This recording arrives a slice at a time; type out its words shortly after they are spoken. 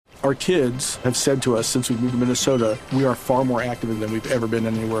Our kids have said to us since we moved to Minnesota, we are far more active than we've ever been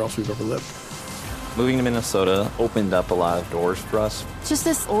anywhere else we've ever lived. Moving to Minnesota opened up a lot of doors for us. Just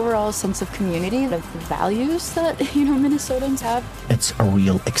this overall sense of community, of the values that, Minnesotans have. It's a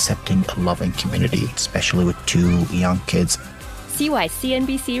real accepting, loving community, especially with 2 young kids. See why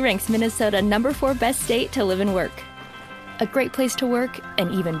CNBC ranks Minnesota number 4 best state to live and work. A great place to work,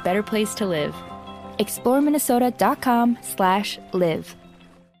 an even better place to live. ExploreMinnesota.com/live.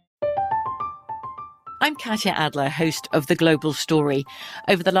 I'm Katya Adler, host of The Global Story.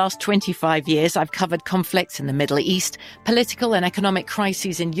 Over the last 25 years, I've covered conflicts in the Middle East, political and economic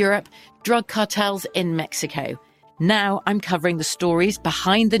crises in Europe, drug cartels in Mexico. Now I'm covering the stories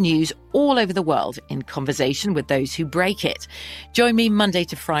behind the news all over the world in conversation with those who break it. Join me Monday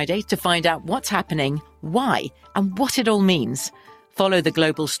to Friday to find out what's happening, why, and what it all means. Follow The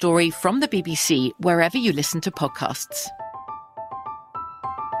Global Story from the BBC wherever you listen to podcasts.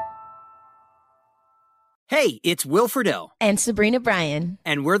 Hey, it's Will Friedle. And Sabrina Bryan.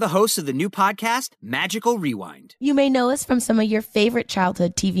 And we're the hosts of the new podcast, Magical Rewind. You may know us from some of your favorite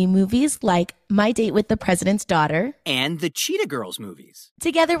childhood TV movies like My Date with the President's Daughter. And the Cheetah Girls movies.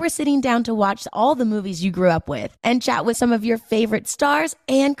 Together, we're sitting down to watch all the movies you grew up with and chat with some of your favorite stars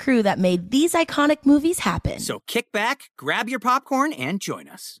and crew that made these iconic movies happen. So kick back, grab your popcorn, and join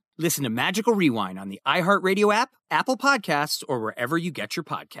us. Listen to Magical Rewind on the iHeartRadio app, Apple Podcasts, or wherever you get your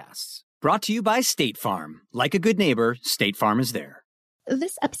podcasts. Brought to you by State Farm. Like a good neighbor, State Farm is there.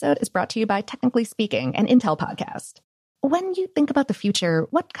 This episode is brought to you by Technically Speaking, an Intel podcast. When you think about the future,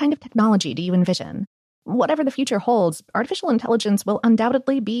 what kind of technology do you envision? Whatever the future holds, artificial intelligence will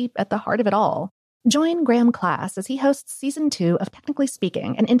undoubtedly be at the heart of it all. Join Graham Class as he hosts Season 2 of Technically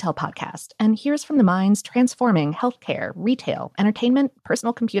Speaking, an Intel podcast, and hears from the minds transforming healthcare, retail, entertainment,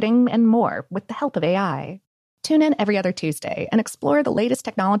 personal computing, and more with the help of AI. Tune in every other Tuesday and explore the latest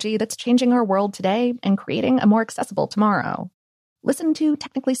technology that's changing our world today and creating a more accessible tomorrow. Listen to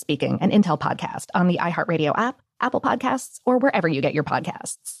Technically Speaking, an Intel podcast on the iHeartRadio app, Apple Podcasts, or wherever you get your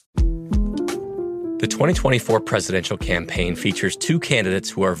podcasts. The 2024 presidential campaign features 2 candidates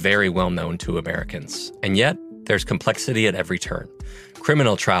who are very well known to Americans. And yet, there's complexity at every turn.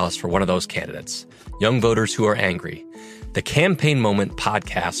 Criminal trials for one of those candidates. Young voters who are angry. The Campaign Moment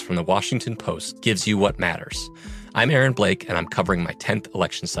podcast from the Washington Post gives you what matters. I'm Aaron Blake, and I'm covering my 10th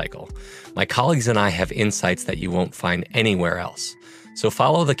election cycle. My colleagues and I have insights that you won't find anywhere else. So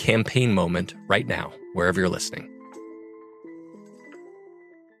follow The Campaign Moment right now, wherever you're listening.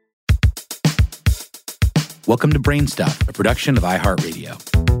 Welcome to Brainstuff, a production of iHeartRadio.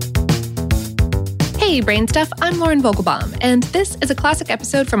 Hey, Brainstuff, I'm Lauren Vogelbaum, and this is a classic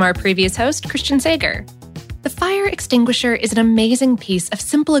episode from our previous host, Christian Sager. The fire extinguisher is an amazing piece of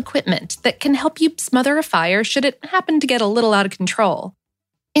simple equipment that can help you smother a fire should it happen to get a little out of control.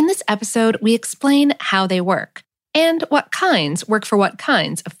 In this episode, we explain how they work and what kinds work for what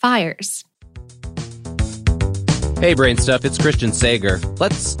kinds of fires. Hey, Brainstuff, it's Christian Sager.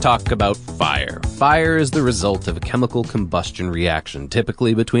 Let's talk about fire. Fire is the result of a chemical combustion reaction,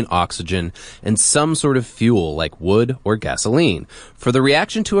 typically between oxygen and some sort of fuel like wood or gasoline. For the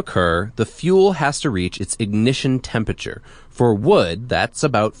reaction to occur, the fuel has to reach its ignition temperature. For wood, that's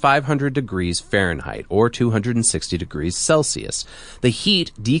about 500 degrees Fahrenheit or 260 degrees Celsius. The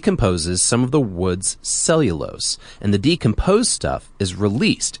heat decomposes some of the wood's cellulose, and the decomposed stuff is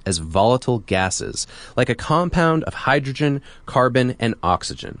released as volatile gases, like a compound of hydrogen, carbon, and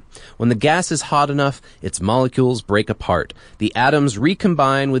oxygen. When the gas is hot enough, its molecules break apart. The atoms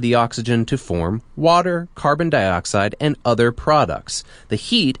recombine with the oxygen to form water, carbon dioxide, and other products. The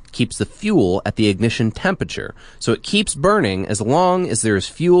heat keeps the fuel at the ignition temperature, so it keeps burning as long as there is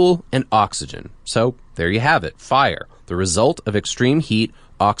fuel and oxygen. So there you have it, fire, the result of extreme heat,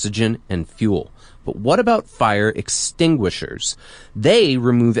 oxygen, and fuel. But what about fire extinguishers? They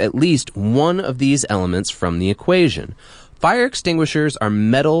remove at least one of these elements from the equation. Fire extinguishers are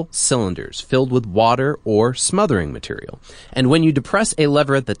metal cylinders filled with water or smothering material. And when you depress a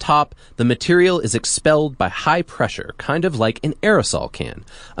lever at the top, the material is expelled by high pressure, kind of like an aerosol can.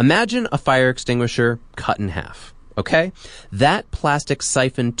 Imagine a fire extinguisher cut in half. Okay? That plastic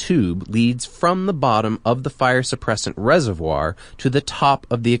siphon tube leads from the bottom of the fire suppressant reservoir to the top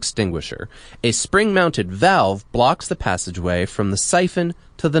of the extinguisher. A spring-mounted valve blocks the passageway from the siphon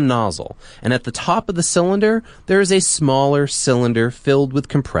to the nozzle, and at the top of the cylinder, there is a smaller cylinder filled with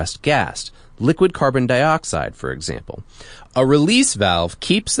compressed gas, liquid carbon dioxide, for example. A release valve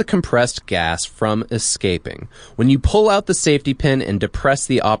keeps the compressed gas from escaping. When you pull out the safety pin and depress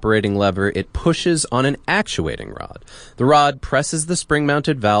the operating lever, it pushes on an actuating rod. The rod presses the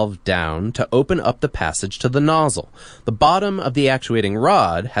spring-mounted valve down to open up the passage to the nozzle. The bottom of the actuating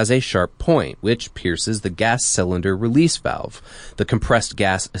rod has a sharp point, which pierces the gas cylinder release valve. The compressed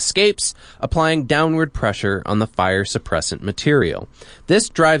gas escapes, applying downward pressure on the fire suppressant material. This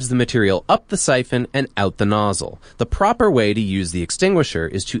drives the material up the siphon and out the nozzle. The proper way to use the extinguisher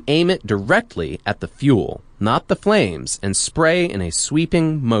is to aim it directly at the fuel, not the flames, and spray in a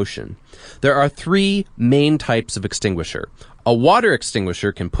sweeping motion. There are 3 main types of extinguisher. A water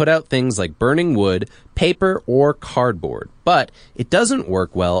extinguisher can put out things like burning wood, paper, or cardboard, but it doesn't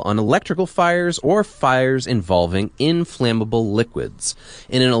work well on electrical fires or fires involving inflammable liquids.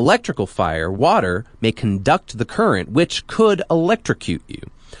 In an electrical fire, water may conduct the current, which could electrocute you.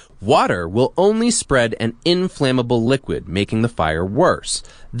 Water will only spread an inflammable liquid, making the fire worse.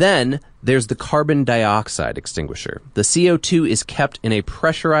 Then there's the carbon dioxide extinguisher. The CO2 is kept in a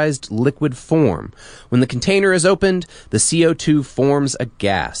pressurized liquid form. When the container is opened, the CO2 forms a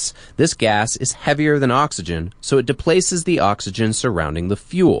gas. This gas is heavier than oxygen, so it displaces the oxygen surrounding the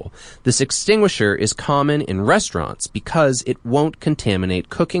fuel. This extinguisher is common in restaurants because it won't contaminate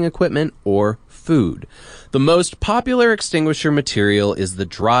cooking equipment or food. The most popular extinguisher material is the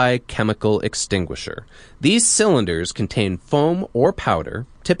dry chemical extinguisher. These cylinders contain foam or powder,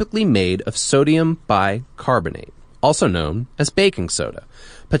 typically made of sodium bicarbonate, also known as baking soda,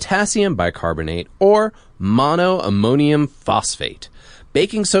 potassium bicarbonate, or monoammonium phosphate.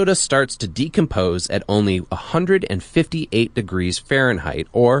 Baking soda starts to decompose at only 158 degrees Fahrenheit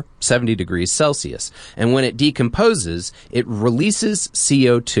or 70 degrees Celsius. And when it decomposes, it releases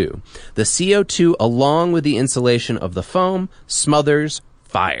CO2. The CO2, along with the insulation of the foam, smothers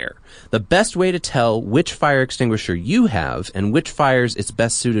fire. The best way to tell which fire extinguisher you have and which fires it's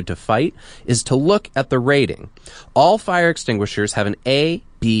best suited to fight is to look at the rating. All fire extinguishers have an A,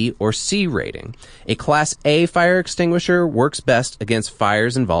 B, or C rating. A Class A fire extinguisher works best against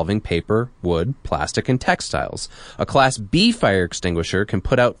fires involving paper, wood, plastic, and textiles. A Class B fire extinguisher can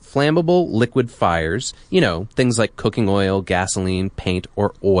put out flammable liquid fires, things like cooking oil, gasoline, paint,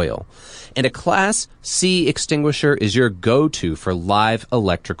 or oil. And a Class C extinguisher is your go-to for live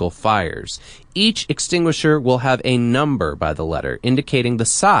electrical fires. Each extinguisher will have a number by the letter, indicating the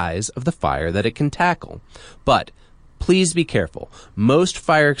size of the fire that it can tackle. But please be careful. Most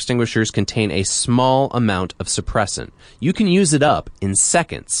fire extinguishers contain a small amount of suppressant. You can use it up in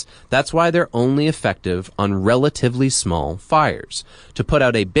seconds. That's why they're only effective on relatively small fires. To put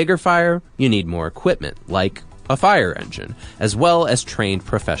out a bigger fire, you need more equipment, like a fire engine, as well as trained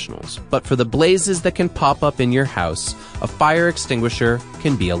professionals. But for the blazes that can pop up in your house, a fire extinguisher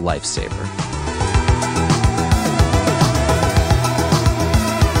can be a lifesaver.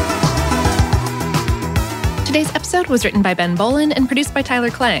 Today's episode was written by Ben Bolin and produced by Tyler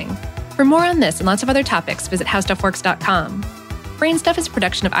Klang. For more on this and lots of other topics, visit howstuffworks.com. Brainstuff is a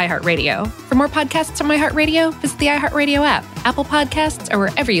production of iHeartRadio. For more podcasts from iHeartRadio, visit the iHeartRadio app, Apple Podcasts, or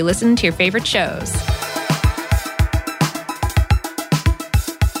wherever you listen to your favorite shows.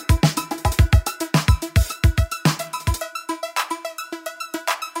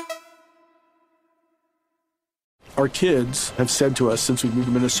 Our kids have said to us since we moved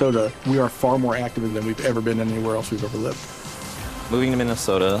to Minnesota, we are far more active than we've ever been anywhere else we've ever lived. Moving to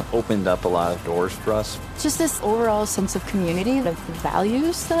Minnesota opened up a lot of doors for us. Just this overall sense of community, of the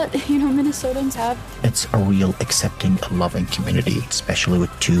values that, Minnesotans have. It's a real accepting, loving community, especially with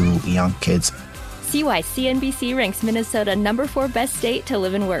 2 young kids. See why CNBC ranks Minnesota number 4 best state to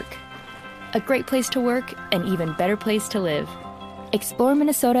live and work. A great place to work, an even better place to live.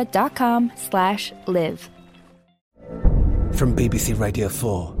 ExploreMinnesota.com/live. From BBC Radio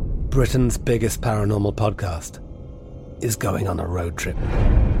 4, Britain's biggest paranormal podcast is going on a road trip.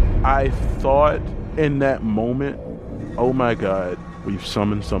 I thought in that moment, oh my God, we've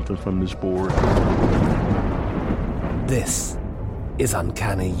summoned something from this board. This is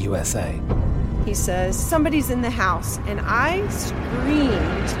Uncanny USA. He says, somebody's in the house, and I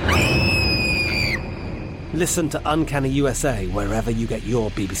screamed. Listen to Uncanny USA wherever you get your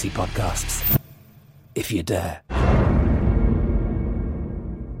BBC podcasts, if you dare.